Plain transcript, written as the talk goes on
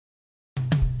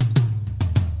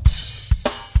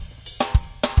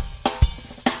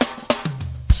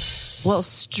Well,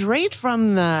 straight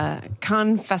from the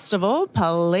Cannes Festival,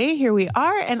 Palais, here we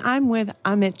are, and I'm with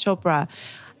Amit Chopra,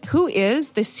 who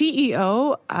is the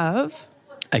CEO of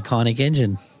Iconic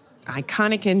Engine.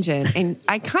 Iconic Engine. And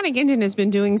Iconic Engine has been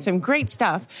doing some great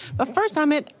stuff. But first,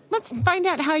 Amit, let's find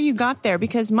out how you got there,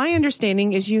 because my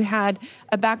understanding is you had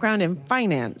a background in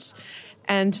finance.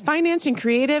 And finance and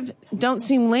creative don't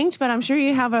seem linked, but I'm sure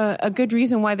you have a good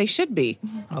reason why they should be.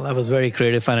 Well, I was a very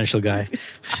creative financial guy.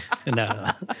 No,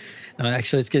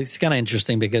 actually, it's kind of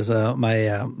interesting because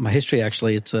my history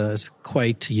actually it's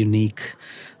quite unique.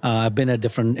 I've been at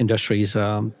different industries.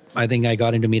 I think I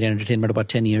got into media and entertainment about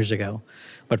 10 years ago.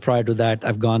 But prior to that,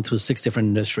 I've gone through 6 different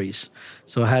industries.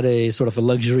 So I had a sort of a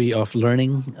luxury of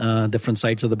learning different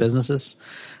sides of the businesses.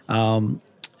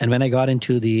 And when I got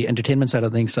into the entertainment side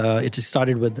of things, it just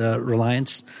started with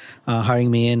Reliance hiring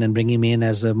me in and bringing me in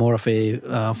as more of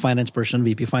a finance person,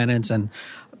 VP Finance. And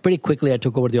pretty quickly, I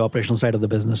took over the operational side of the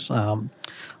business. I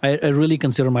really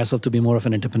consider myself to be more of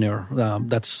an entrepreneur.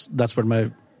 That's what my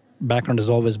background has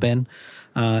always been.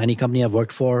 Any company I've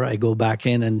worked for, I go back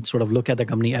in and sort of look at the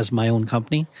company as my own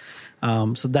company.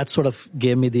 So that sort of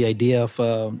gave me the idea of,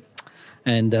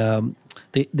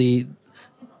 the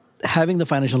having the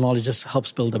financial knowledge just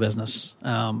helps build a business.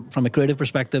 From a creative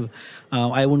perspective,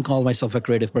 I wouldn't call myself a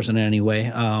creative person in any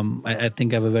way. I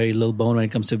think I have a very little bone when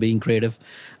it comes to being creative.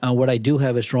 What I do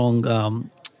have a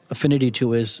strong affinity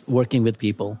to is working with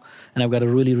people. And I've got a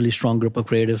really, really strong group of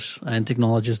creatives and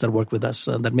technologists that work with us.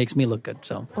 That makes me look good.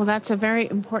 So, well, that's a very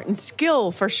important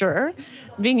skill for sure,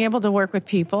 being able to work with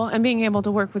people and being able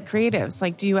to work with creatives.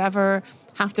 Like, do you ever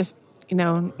have to,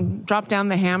 drop down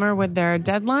the hammer with their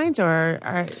deadlines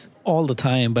or all the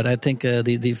time? But I think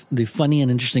the funny and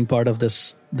interesting part of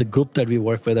this, the group that we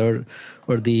work with are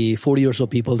the 40 or so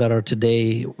people that are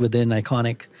today within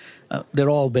Iconic. They're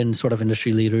all been sort of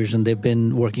industry leaders, and they've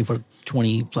been working for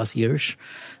 20 plus years.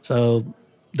 So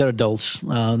they're adults,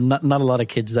 not a lot of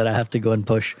kids that I have to go and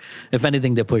push. If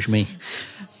anything, they push me.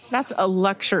 That's a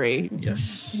luxury.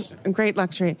 Yes. A great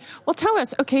luxury. Well, tell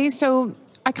us, okay, so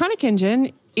Iconic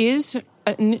Engine is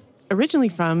originally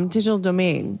from Digital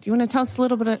Domain. Do you want to tell us a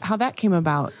little bit of how that came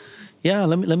about? Yeah,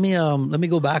 let me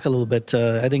go back a little bit.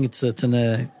 I think it's in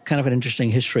a kind of an interesting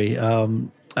history.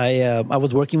 I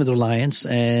was working with Reliance,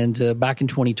 and back in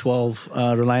 2012,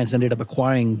 Reliance ended up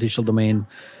acquiring Digital Domain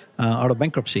out of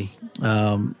bankruptcy.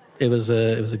 It was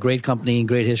a great company,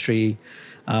 great history.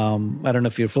 I don't know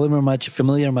if you're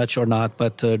familiar much or not,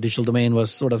 but Digital Domain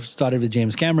was sort of started with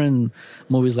James Cameron,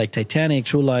 movies like Titanic,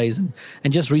 True Lies,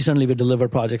 and just recently we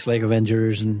delivered projects like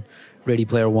Avengers and Ready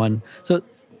Player One. So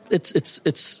it's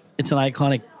an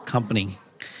iconic company.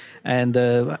 And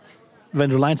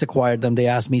when Reliance acquired them, they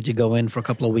asked me to go in for a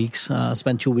couple of weeks,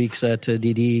 spend 2 weeks at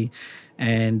DD,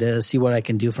 and see what I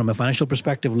can do from a financial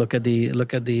perspective. Look at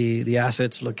the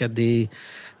assets, look at the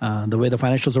way the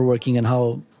financials are working, and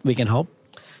how we can help.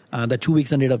 The 2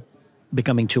 weeks ended up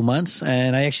becoming 2 months,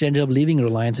 and I actually ended up leaving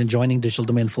Reliance and joining Digital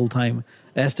Domain full time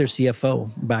as their CFO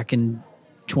back in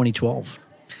 2012.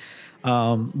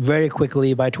 Very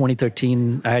quickly, by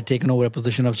 2013, I had taken over a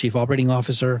position of Chief Operating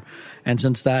Officer, and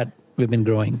since that, we've been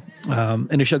growing.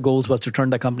 Initial goals was to turn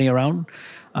the company around,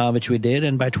 which we did,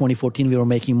 and by 2014, we were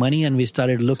making money, and we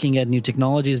started looking at new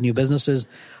technologies, new businesses,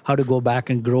 how to go back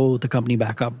and grow the company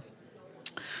back up.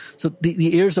 So the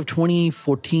years of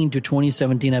 2014 to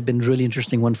 2017 have been really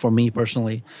interesting one for me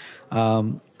personally.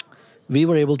 We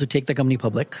were able to take the company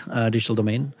public, Digital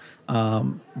Domain,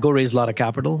 go raise a lot of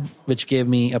capital, which gave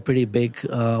me a pretty big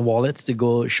wallet to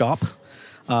go shop,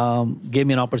 gave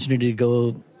me an opportunity to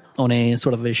go on a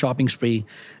sort of a shopping spree.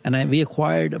 And we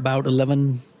acquired about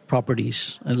 11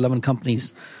 properties, 11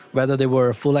 companies, whether they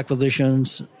were full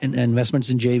acquisitions, investments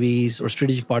in JVs or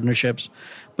strategic partnerships.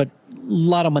 But a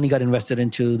lot of money got invested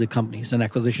into the companies and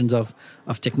acquisitions of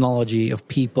technology, of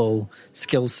people,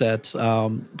 skill sets,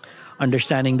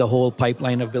 understanding the whole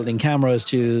pipeline of building cameras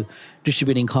to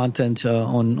distributing content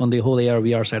on the whole AR,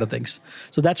 VR side of things.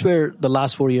 So that's where the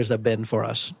last 4 years have been for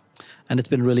us. And it's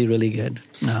been really, really good.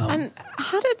 And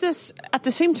how did this, at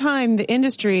the same time, the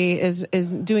industry is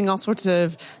doing all sorts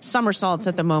of somersaults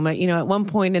at the moment. At one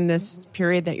point in this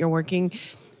period that you're working,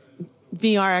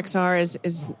 VR, XR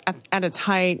is at its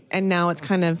height, and now it's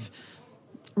kind of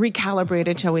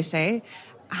recalibrated, shall we say.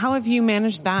 How have you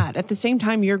managed that? At the same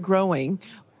time, you're growing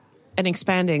and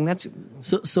expanding.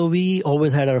 So we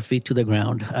always had our feet to the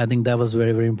ground. I think that was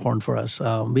very, very important for us.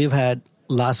 We've had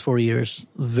last 4 years,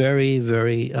 very,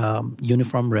 very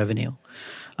uniform revenue.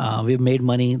 We've made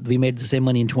money. We made the same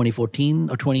money in 2014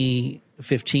 or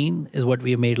 2015 is what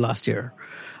we made last year.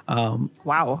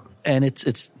 Wow. And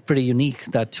it's pretty unique,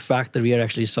 that fact that we are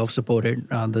actually self-supported,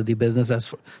 the business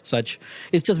as such.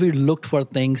 It's just we looked for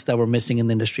things that were missing in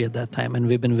the industry at that time, and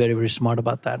we've been very, very smart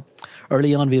about that.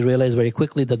 Early on, we realized very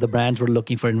quickly that the brands were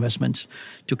looking for investments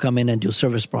to come in and do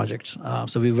service projects.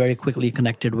 So we very quickly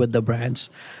connected with the brands.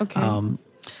 Okay.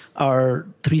 Our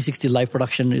 360 live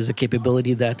production is a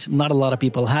capability that not a lot of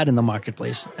people had in the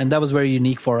marketplace, and that was very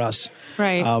unique for us.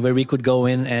 Right. Where we could go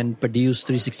in and produce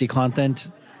 360 content,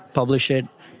 publish it,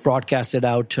 broadcast it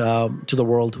out to the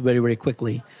world very, very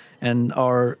quickly. And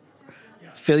our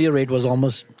failure rate was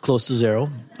almost close to zero.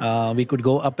 We could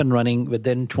go up and running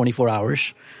within 24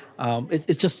 hours.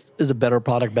 It just is a better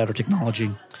product, better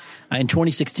technology. In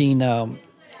 2016,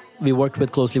 we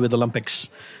worked closely with Olympics.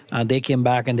 They came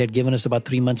back and they'd given us about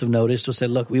 3 months of notice to say,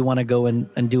 look, we want to go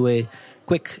and do a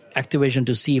quick activation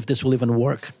to see if this will even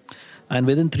work. And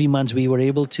within 3 months, we were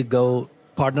able to go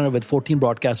partner with 14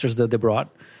 broadcasters that they brought.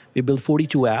 We built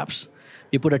 42 apps.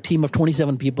 We put a team of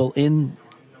 27 people in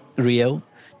Rio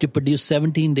to produce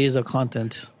 17 days of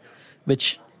content,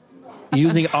 which That's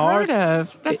using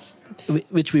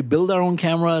which we build our own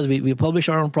cameras, we publish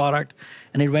our own product,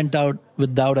 and it went out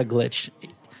without a glitch.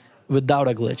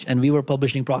 And we were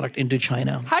publishing product into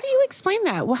China. How do you explain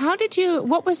that? Well,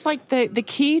 what was like the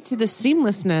key to the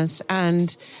seamlessness,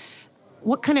 and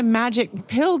what kind of magic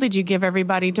pill did you give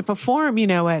everybody to perform,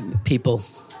 at people?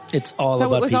 It's all so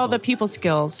about it was people. all the people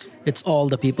skills. It's all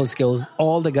the people skills.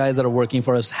 All the guys that are working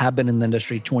for us have been in the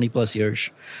industry 20 plus years.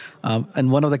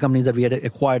 And one of the companies that we had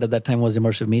acquired at that time was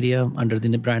Immersive Media under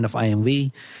the brand of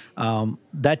IMV.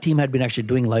 That team had been actually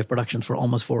doing live productions for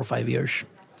almost 4 or 5 years.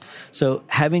 So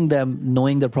having them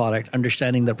knowing their product,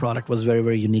 understanding their product was very,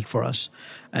 very unique for us.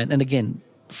 And again,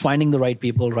 finding the right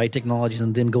people, right technologies,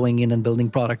 and then going in and building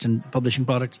products and publishing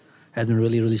products has been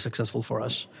really, really successful for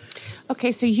us.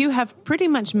 Okay, so you have pretty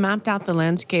much mapped out the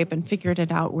landscape and figured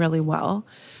it out really well.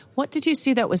 What did you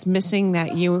see that was missing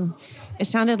it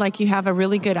sounded like you have a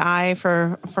really good eye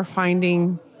for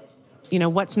finding,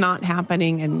 what's not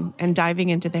happening and diving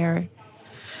into there?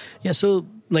 Yeah, so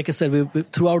like I said, we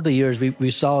throughout the years, we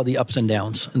saw the ups and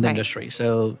downs in the industry.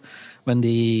 So when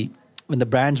the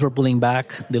brands were pulling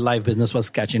back, the live business was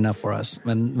catching up for us.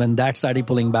 When that started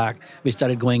pulling back, we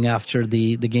started going after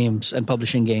the games and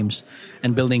publishing games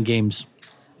and building games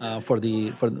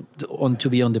to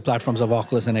be on the platforms of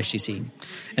Oculus and HTC.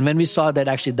 And when we saw that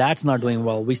actually that's not doing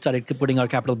well, we started putting our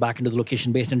capital back into the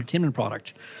location-based entertainment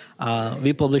product.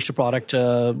 We published a product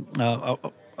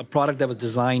that was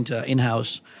designed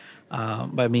in-house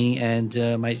by me and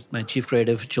my chief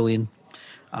creative, Julian.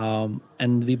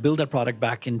 And we built that product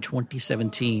back in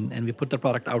 2017, and we put the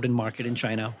product out in market in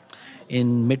China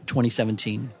in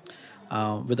mid-2017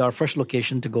 with our first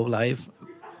location to go live.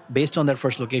 Based on that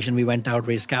first location, we went out,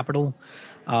 raised capital.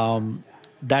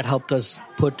 That helped us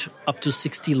put up to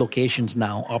 60 locations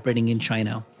now operating in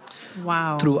China.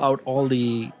 Wow. Throughout all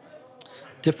the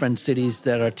different cities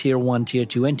that are Tier 1, Tier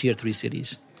 2, and Tier 3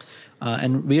 cities.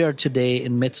 And we are today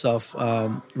in the midst of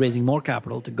raising more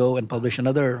capital to go and publish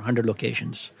another 100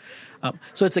 locations.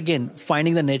 So it's, again,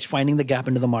 finding the niche, finding the gap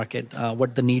into the market,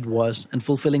 what the need was, and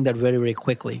fulfilling that very, very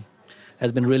quickly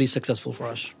has been really successful for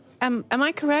us. Am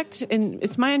I correct? And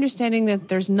it's my understanding that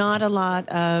there's not a lot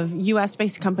of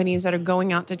U.S.-based companies that are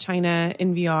going out to China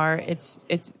in VR.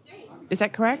 Is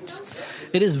that correct?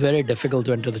 It is very difficult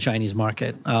to enter the Chinese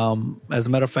market. As a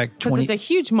matter of fact, because it's a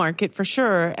huge market for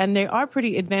sure, and they are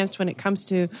pretty advanced when it comes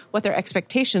to what their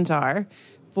expectations are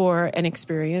for an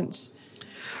experience.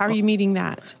 How are you meeting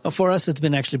that? For us, it's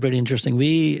been actually pretty interesting.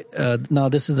 Now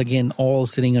this is again all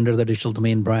sitting under the Digital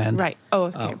Domain brand, right?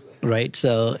 Oh, okay. Right.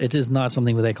 So it is not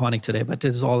something with Iconic today, but it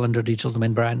is all under Digital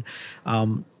Domain brand.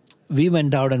 We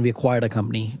went out and we acquired a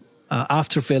company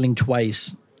after failing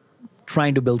twice.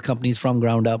 Trying to build companies from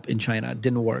ground up in China. It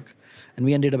didn't work. And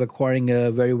we ended up acquiring a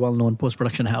very well-known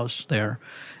post-production house there.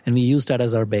 And we used that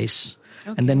as our base.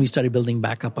 Okay. And then we started building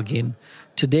back up again.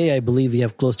 Today, I believe we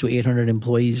have close to 800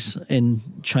 employees in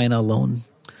China alone.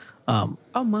 Oh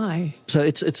my! So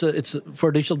it's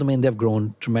for Digital Domain, they've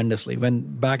grown tremendously.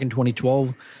 Back in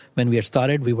 2012, when we had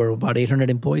started, we were about 800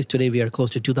 employees. Today, we are close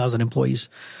to 2,000 employees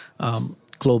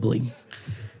globally.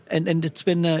 And it's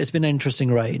been an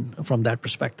interesting ride from that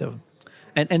perspective.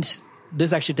 And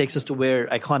this actually takes us to where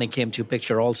Iconic came to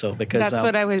picture also, because that's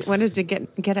what I wanted to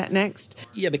get at next.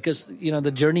 Yeah, because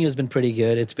the journey has been pretty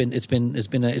good. It's been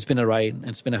a ride.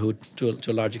 It's been a hoot to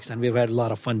a large extent. We've had a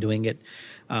lot of fun doing it.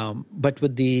 But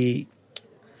with the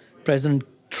President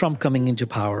Trump coming into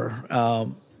power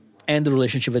and the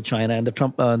relationship with China and the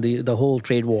Trump the whole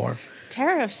trade war,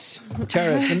 tariffs,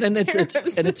 and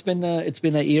it's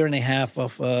been a year and a half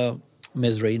of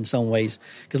misery in some ways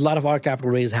because a lot of our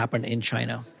capital raise happened in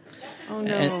China. Oh,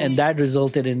 no. And that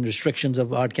resulted in restrictions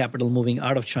of art capital moving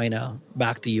out of China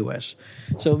back to U.S.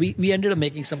 So we ended up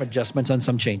making some adjustments and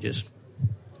some changes.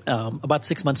 About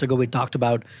 6 months ago, we talked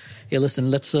about, hey,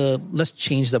 listen, let's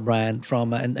change the brand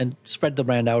from and spread the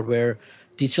brand out where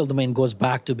Digital Domain goes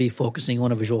back to be focusing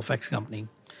on a visual effects company.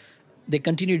 They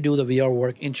continue to do the VR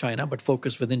work in China, but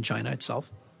focus within China itself.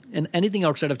 And anything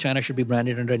outside of China should be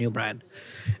branded under a new brand.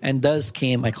 And thus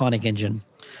came Iconic Engine.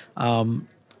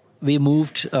 We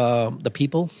moved the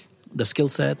people, the skill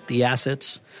set, the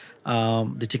assets,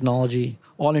 the technology,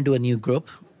 all into a new group,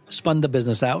 spun the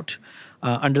business out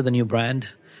under the new brand.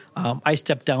 I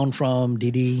stepped down from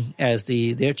DD as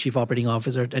their chief operating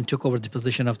officer and took over the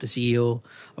position of the CEO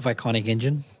of Iconic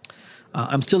Engine.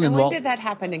 I'm still involved. When did that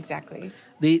happen exactly?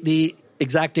 The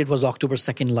exact date was October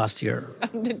 2nd last year.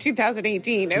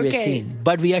 2018, okay. 2018.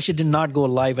 But we actually did not go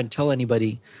live and tell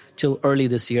anybody till early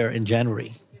this year in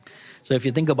January. So if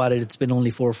you think about it, it's been only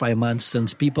 4 or 5 months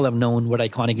since people have known what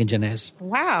Iconic Engine is.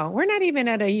 Wow, we're not even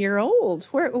at a year old.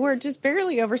 We're just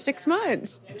barely over 6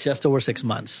 months. Just over 6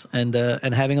 months, and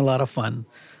having a lot of fun.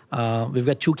 We've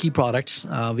got 2 key products.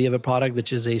 We have a product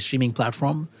which is a streaming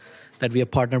platform that we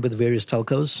have partnered with various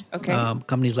telcos. Okay.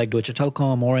 Companies like Deutsche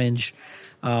Telekom, Orange,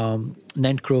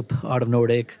 Nent Group out of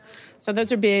Nordic. So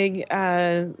those are big.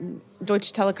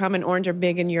 Deutsche Telekom and Orange are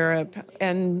big in Europe.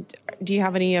 And do you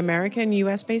have any American,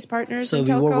 U.S.-based partners So in we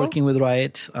telco? were working with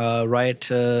Riot. Riot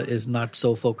is not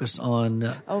so focused on...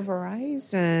 Oh,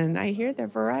 Verizon. I hear they're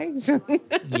Verizon.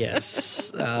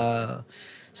 Yes.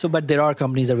 But there are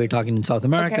companies that we're talking in South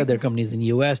America. Okay. There are companies in the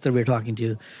U.S. that we're talking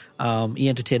to. E!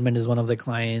 Entertainment is one of the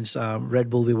clients. Red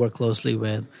Bull we work closely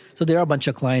with. So there are a bunch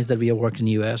of clients that we have worked in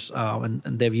the U.S. And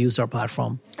they've used our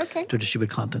platform to distribute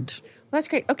content. Well, that's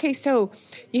great. Okay, so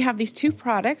you have these 2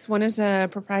 products. One is a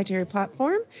proprietary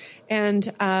platform and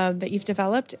that you've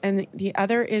developed, and the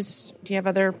other is, do you have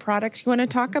other products you want to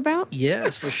talk about?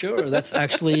 Yes, for sure. That's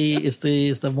actually is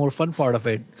the more fun part of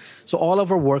it. So all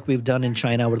of our work we've done in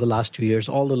China over the last 2 years,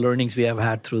 all the learnings we have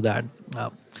had through that,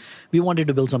 we wanted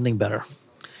to build something better.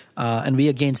 And we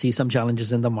again see some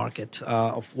challenges in the market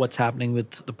of what's happening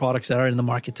with the products that are in the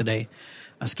market today.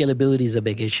 Scalability is a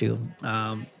big issue.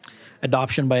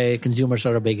 Adoption by consumers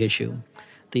are a big issue.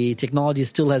 The technology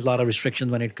still has a lot of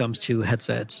restrictions when it comes to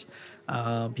headsets.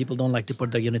 People don't like to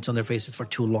put the units on their faces for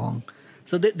too long.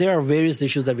 So there are various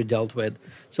issues that we dealt with.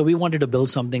 So we wanted to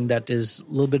build something that is a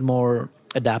little bit more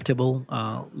adaptable,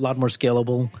 a lot more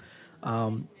scalable,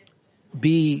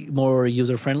 be more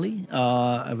user-friendly,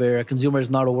 where a consumer is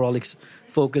not overall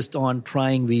focused on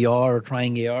trying VR or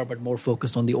trying AR, but more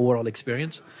focused on the overall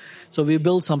experience. So we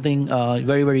built something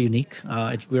very, very unique.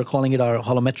 We're calling it our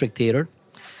holometric theater.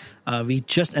 We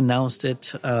just announced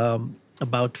it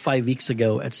about 5 weeks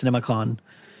ago at CinemaCon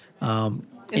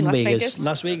in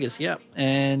Las Vegas, yeah.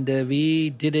 And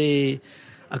we did a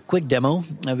quick demo.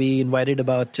 We invited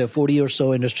about 40 or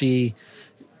so industry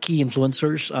key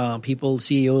influencers, people,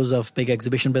 CEOs of big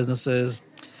exhibition businesses,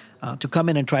 to come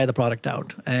in and try the product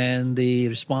out. And the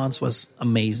response was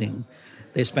amazing.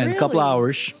 They spent a couple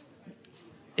hours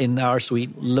in our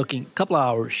suite looking, couple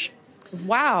hours.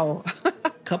 Wow.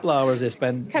 Couple hours they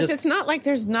spend. Because it's not like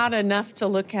there's not enough to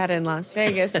look at in Las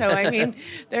Vegas. So I mean,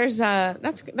 there's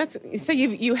that's so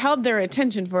you held their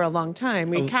attention for a long time.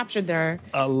 We captured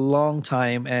a long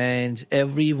time, and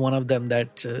every one of them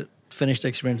that finished the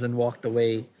experience and walked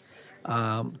away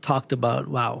talked about,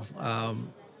 wow,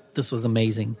 this was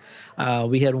amazing.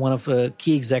 We had one of the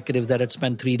key executives that had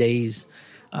spent 3 days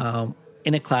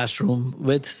in a classroom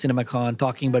with CinemaCon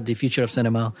talking about the future of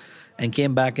cinema, and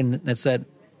came back and said,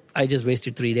 I just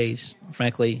wasted 3 days.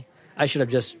 Frankly, I should have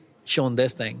just shown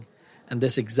this thing. And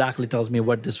this exactly tells me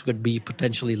what this could be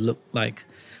potentially look like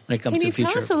when it comes to the future. Can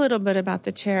you tell us a little bit about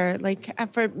the chair? Like,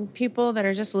 for people that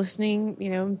are just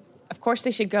listening, of course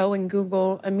they should go and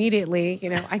Google immediately,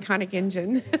 Iconic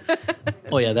Engine.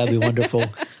 Oh, yeah, that'd be wonderful.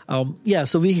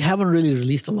 So we haven't really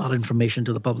released a lot of information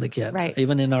to the public yet. Right.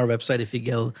 Even in our website, if you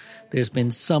go, there's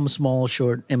been some small,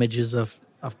 short images of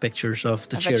pictures of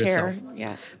the chair itself.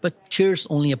 Yeah. But chair's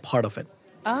only a part of it.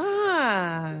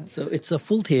 So it's a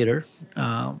full theater,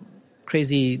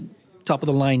 crazy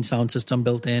top-of-the-line sound system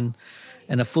built in,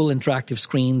 and a full interactive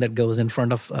screen that goes in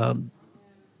front of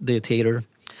the theater.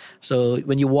 So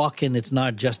when you walk in, it's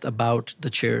not just about the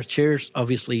chairs. Chairs,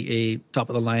 obviously, a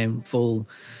top-of-the-line, full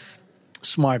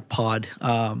smart pod.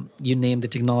 You name the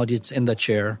technology, it's in the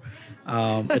chair.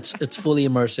 It's fully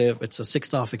immersive. It's a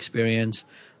 6-off experience.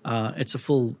 It's a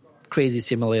full crazy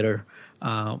simulator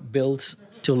built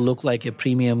to look like a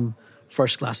premium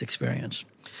first class experience.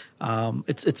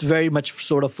 It's very much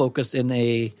sort of focused in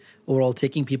a overall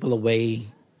taking people away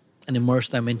and immerse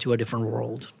them into a different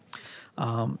world.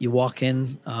 You walk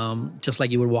in just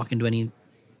like you would walk into any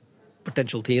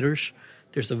potential theaters.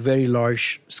 There's a very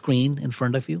large screen in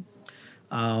front of you.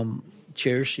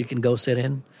 Chairs you can go sit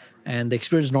in, and the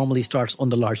experience normally starts on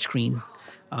the large screen,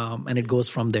 and it goes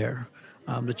from there.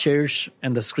 The chairs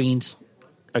and the screens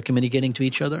are communicating to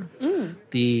each other.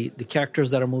 The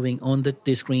characters that are moving on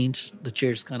the screens, the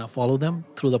chairs kind of follow them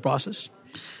through the process.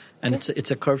 And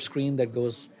it's a curved screen that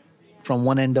goes from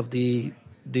one end of the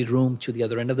room to the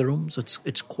other end of the room. So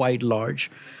it's quite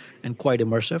large and quite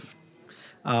immersive.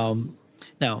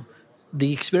 Now,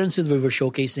 the experiences we were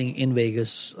showcasing in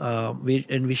Vegas, we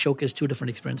showcased two different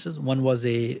experiences. One was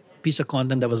a piece of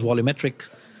content that was volumetric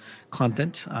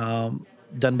content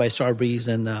done by Starbreeze,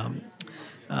 and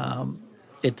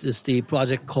it is the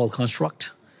project called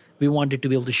Construct. We wanted to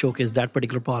be able to showcase that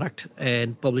particular product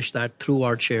and publish that through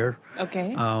our chair.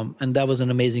 Okay. And that was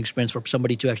an amazing experience for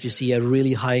somebody to actually see a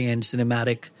really high-end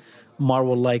cinematic,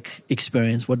 Marvel-like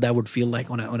experience, what that would feel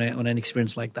like on an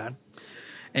experience like that.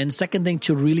 And second thing,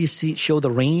 to really show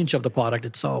the range of the product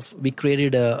itself, we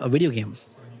created a video game.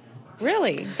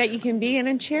 Really? That you can be in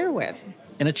a chair with?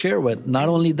 In a chair with. Not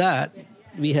only that,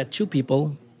 we had two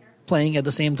people playing at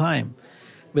the same time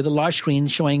with a large screen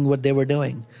showing what they were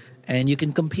doing. And you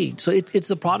can compete. So it's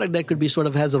a product that could be sort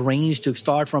of has a range to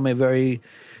start from a very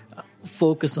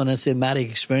focus on a cinematic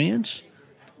experience,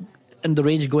 and the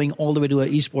range going all the way to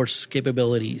esports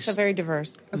capabilities. So very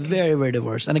diverse. Okay. Very, very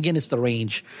diverse. And again, it's the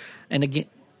range. And again,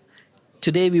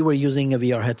 today we were using a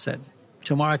VR headset.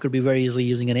 Tomorrow I could be very easily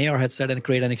using an AR headset and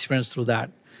create an experience through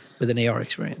that with an AR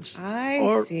experience.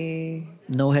 I see.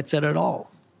 No headset at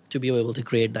all to be able to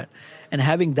create that. And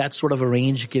having that sort of a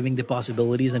range, giving the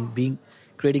possibilities and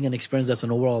creating an experience that's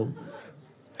an overall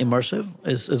immersive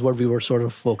is what we were sort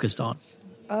of focused on.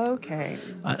 Okay.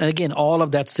 And again, all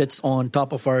of that sits on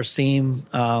top of our same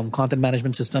content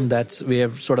management system that we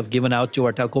have sort of given out to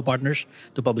our telco partners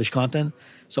to publish content.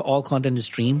 So all content is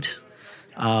streamed.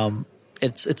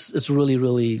 It's really,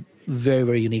 really very,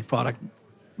 very unique product.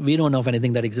 We don't know of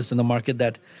anything that exists in the market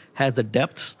that has the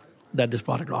depth that this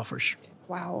product offers.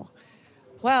 Wow.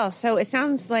 Well, so it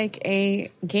sounds like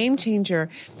a game changer.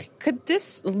 Could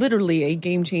this, literally a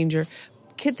game changer,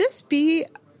 could this be,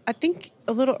 I think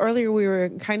a little earlier we were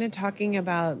kind of talking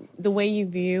about the way you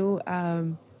view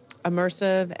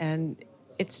immersive, and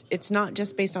it's not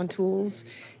just based on tools,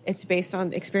 it's based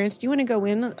on experience. Do you want to go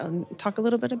in and talk a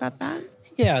little bit about that?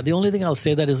 Yeah, the only thing I'll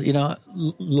say that is, a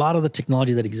lot of the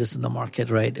technology that exists in the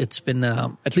market, right? It's been,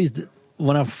 at least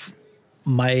one of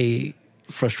my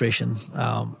frustration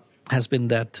has been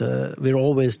that we're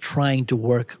always trying to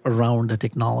work around the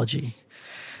technology.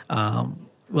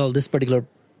 Well, this particular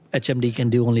HMD can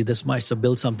do only this much, so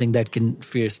build something that can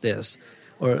fierce this.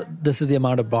 Or this is the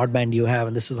amount of broadband you have,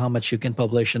 and this is how much you can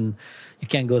publish, and you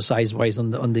can't go size-wise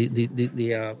on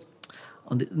the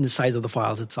size of the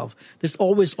files itself. There's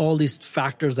always all these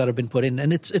factors that have been put in,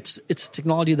 and it's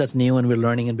technology that's new, and we're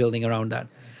learning and building around that.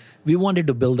 We wanted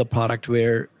to build a product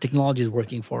where technology is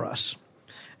working for us,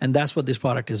 and that's what this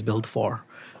product is built for.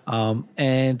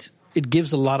 And it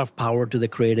gives a lot of power to the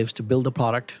creatives to build a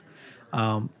product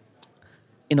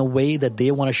in a way that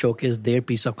they want to showcase their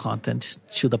piece of content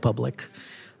to the public.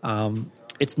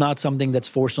 It's not something that's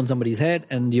forced on somebody's head,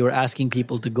 and you're asking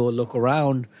people to go look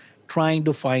around trying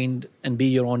to find and be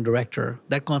your own director.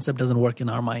 That concept doesn't work in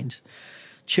our minds.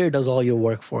 Chair does all your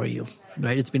work for you,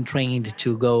 right? It's been trained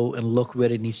to go and look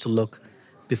where it needs to look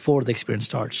before the experience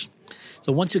starts.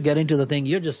 So once you get into the thing,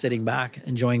 you're just sitting back,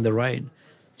 enjoying the ride.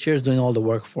 Chair's doing all the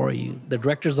work for you. The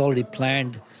director's already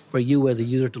planned for you as a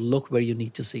user to look where you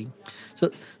need to see. So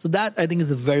that, I think,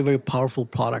 is a very, very powerful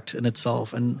product in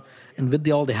itself. And with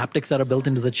all the haptics that are built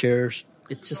into the chairs,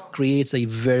 it just creates a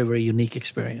very, very unique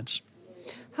experience.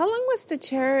 How long was the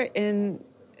chair in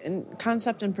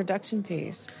concept and production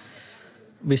phase?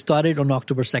 We started on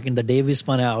October 2nd. The day we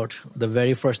spun out, the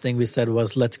very first thing we said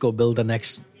was, let's go build the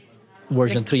next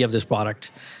version 3 of this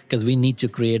product, because we need to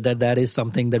create that. That is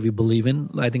something that we believe in.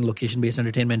 I think location-based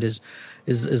entertainment is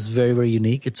very, very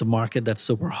unique. It's a market that's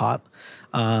super hot.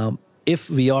 If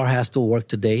VR has to work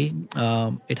today,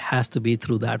 it has to be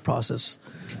through that process.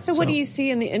 So what do you see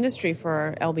in the industry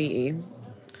for LBE?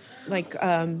 Like,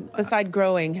 beside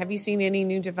growing, have you seen any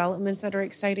new developments that are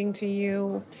exciting to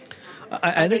you?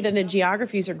 Other than the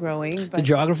geographies are growing. But the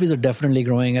geographies are definitely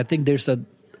growing. I think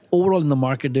overall in the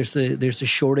market, there's a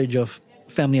shortage of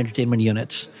family entertainment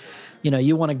units.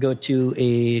 You want to go to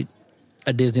a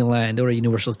Disneyland or a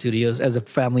Universal Studios as a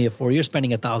family of 4, you're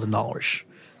spending $1,000.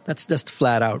 That's just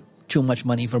flat out too much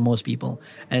money for most people.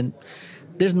 And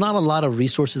there's not a lot of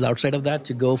resources outside of that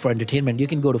to go for entertainment. You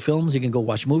can go to films, you can go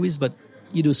watch movies, but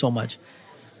you do so much.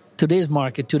 Today's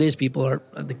market, today's people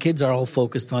the kids are all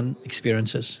focused on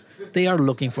experiences. They are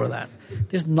looking for that.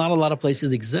 There's not a lot of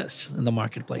places exist in the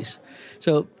marketplace.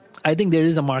 So I think there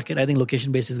is a market. I think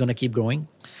location-based is going to keep growing.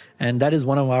 And that is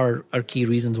one of our key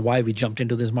reasons why we jumped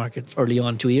into this market early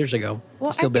on 2 years ago.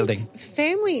 Well, Still building.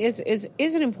 Family is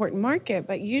an important market,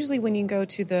 but usually when you go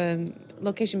to the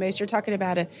location-based, you're talking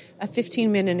about a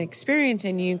 15-minute experience,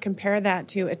 and you compare that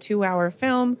to a 2-hour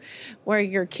film where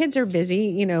your kids are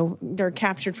busy, they're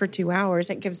captured for 2 hours.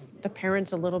 It gives the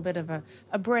parents a little bit of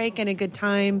a break and a good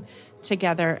time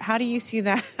together. How do you see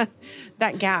that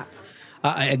gap?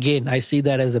 I see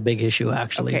that as a big issue,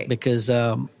 actually, okay. Because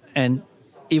and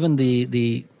even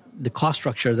the cost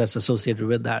structure that's associated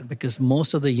with that, because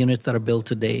most of the units that are built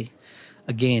today,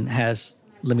 again, has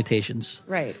limitations.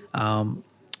 Right.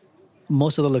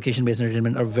 Most of the location-based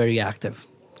entertainment are very active.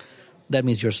 That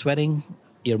means you're sweating,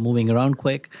 you're moving around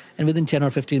quick, and within 10 or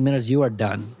 15 minutes, you are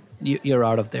done. You're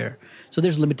out of there. So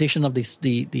there's limitation of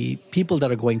the people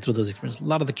that are going through those experiences. A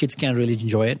lot of the kids can't really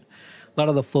enjoy it. A lot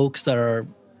of the folks that are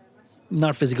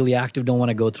not physically active don't want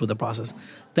to go through the process.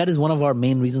 That is one of our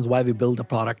main reasons why we build a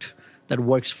product that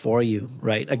works for you,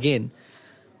 right? Again,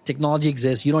 technology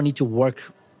exists. You don't need to work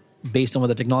based on what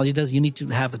the technology does. You need to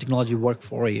have the technology work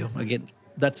for you. Again,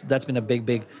 that's been a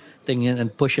big thing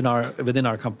and push within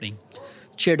our company.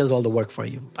 Chair does all the work for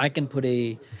you. I can put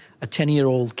a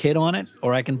 10-year-old kid on it,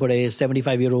 or I can put a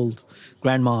 75-year-old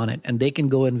grandma on it, and they can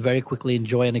go and very quickly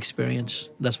enjoy an experience.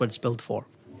 That's what it's built for.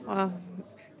 Wow.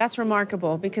 That's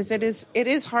remarkable, because it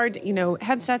is hard,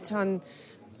 headsets on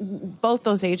both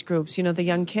those age groups, the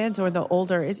young kids or the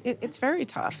older, it's very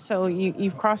tough. So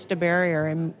you've crossed a barrier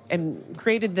and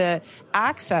created the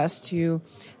access to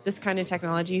this kind of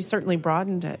technology. You certainly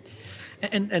broadened it.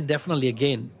 And definitely,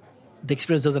 again, the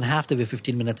experience doesn't have to be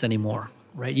 15 minutes anymore,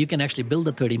 right? You can actually build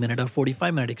a 30-minute or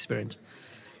 45-minute experience,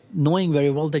 knowing very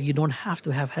well that you don't have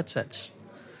to have headsets.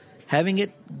 Having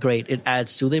it, great. It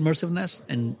adds to the immersiveness,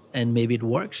 and maybe it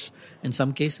works in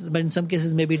some cases, but in some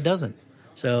cases maybe it doesn't.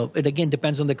 So it again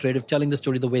depends on the creative telling the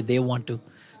story the way they want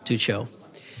to show.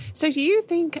 So do you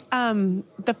think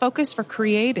the focus for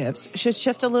creatives should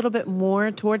shift a little bit more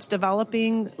towards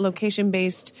developing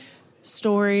location-based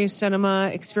stories, cinema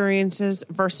experiences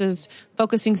versus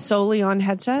focusing solely on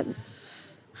headset?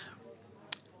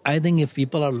 I think if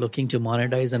people are looking to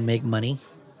monetize and make money,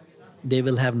 they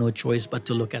will have no choice but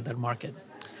to look at that market.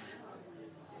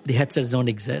 The headsets don't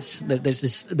exist.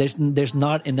 There's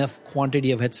not enough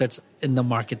quantity of headsets in the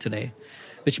market today,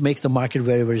 which makes the market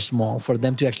very, very small for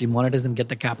them to actually monetize and get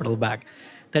the capital back.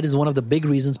 That is one of the big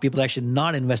reasons people are actually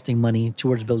not investing money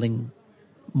towards building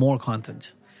more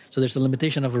content. So there's a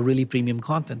limitation of a really premium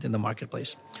content in the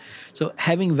marketplace. So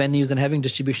having venues and having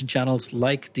distribution channels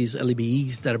like these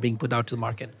LEBEs that are being put out to the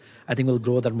market, I think will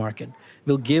grow that market.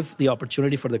 Will give the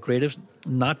opportunity for the creatives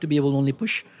not to be able to only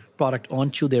push product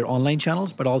onto their online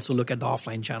channels, but also look at the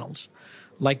offline channels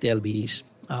like the LBEs.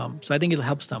 So I think it'll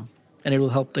help them, and it will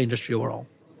help the industry overall.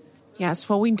 Yes,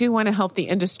 well, we do want to help the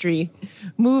industry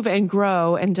move and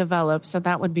grow and develop, so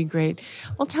that would be great.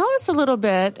 Well, tell us a little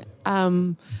bit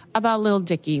about Lil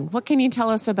Dicky. What can you tell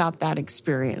us about that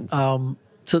experience?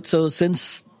 So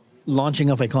since launching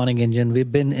of Iconic Engine,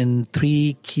 we've been in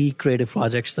 3 key creative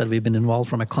projects that we've been involved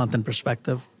from a content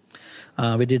perspective.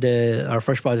 We did our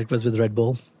first project was with Red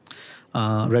Bull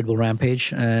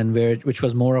Rampage, and which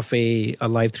was more of a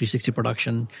live 360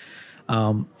 production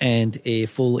and a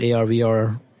full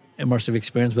AR/VR immersive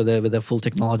experience with a full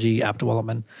technology app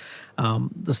development.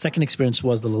 The second experience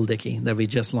was the Lil Dicky that we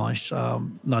just launched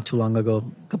not too long ago,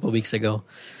 a couple of weeks ago,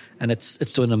 and it's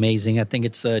doing amazing. I think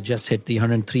it's just hit the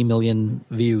 103 million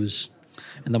views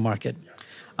in the market.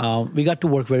 We got to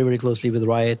work very, very closely with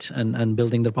Riot and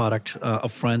building the product up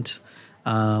front.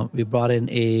 We brought in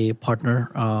a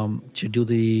partner to do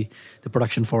the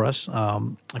production for us,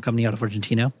 a company out of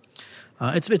Argentina.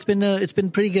 It's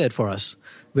been pretty good for us,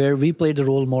 where we played the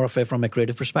role more from a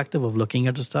creative perspective of looking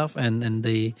at the stuff and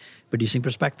the producing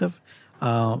perspective.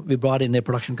 We brought in a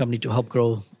production company to help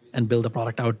grow and build the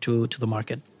product out to the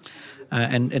market.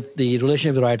 The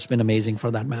relationship with Riot's been amazing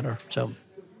for that matter. So.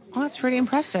 Oh, that's pretty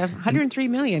impressive. 103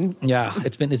 million. Yeah,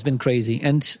 it's been crazy.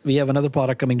 And we have another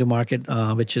product coming to market,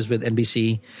 which is with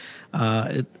NBC,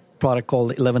 a product called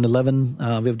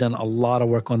 1111. We've done a lot of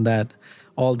work on that,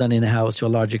 all done in-house to a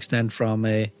large extent, from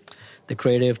the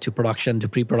creative to production to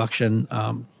pre-production,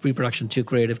 pre-production to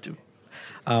creative to,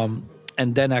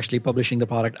 and then actually publishing the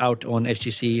product out on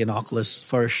HTC and Oculus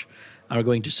first, are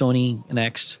going to Sony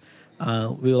next.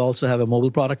 We will also have a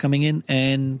mobile product coming in,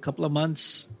 and a couple of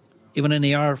months, even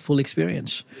an AR full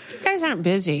experience. You guys aren't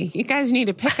busy. You guys need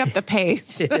to pick up the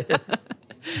pace.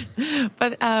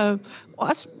 But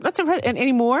that's impressive. And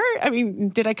any more? I mean,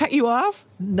 did I cut you off?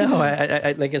 No,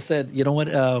 I like I said, you know what?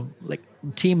 Like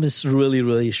team is really,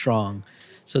 really strong.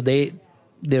 So they're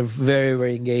very,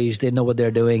 very engaged. They know what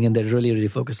they're doing, and they're really, really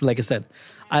focused. Like I said,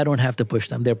 I don't have to push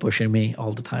them; they're pushing me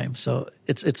all the time. So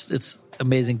it's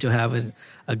amazing to have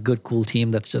a good, cool team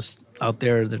that's just out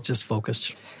there. They're just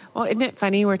focused. Well, isn't it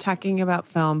funny? We're talking about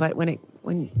film, but when it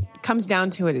comes down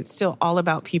to it, it's still all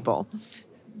about people.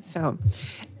 So,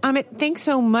 Amit, thanks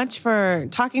so much for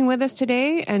talking with us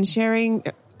today and sharing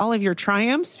all of your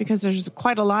triumphs, because there's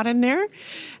quite a lot in there.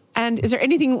 And is there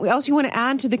anything else you want to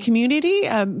add to the community,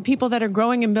 people that are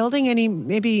growing and building? Any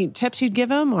maybe tips you'd give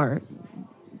them or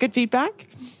good feedback?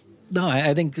 No,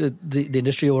 I think the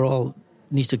industry overall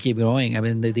needs to keep growing. I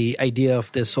mean, the idea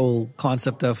of this whole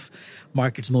concept of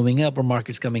markets moving up or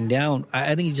markets coming down,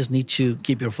 I think you just need to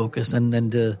keep your focus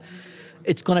and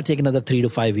it's going to take another 3 to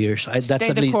 5 years.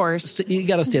 Stay the course. You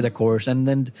got to stay the course, and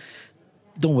then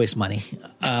don't waste money.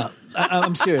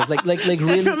 I'm serious. Like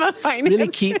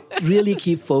really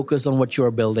keep focused on what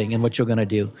you're building and what you're going to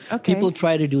do. Okay. People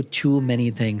try to do too many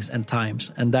things and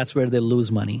times, and that's where they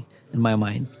lose money, in my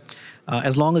mind.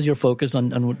 As long as you're focused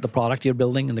on the product you're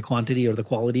building and the quantity or the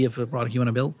quality of the product you want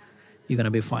to build, you're going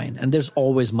to be fine. And there's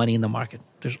always money in the market.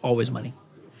 There's always money.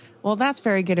 Well, that's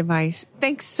very good advice.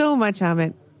 Thanks so much,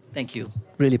 Amit. Thank you.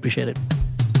 Really appreciate it.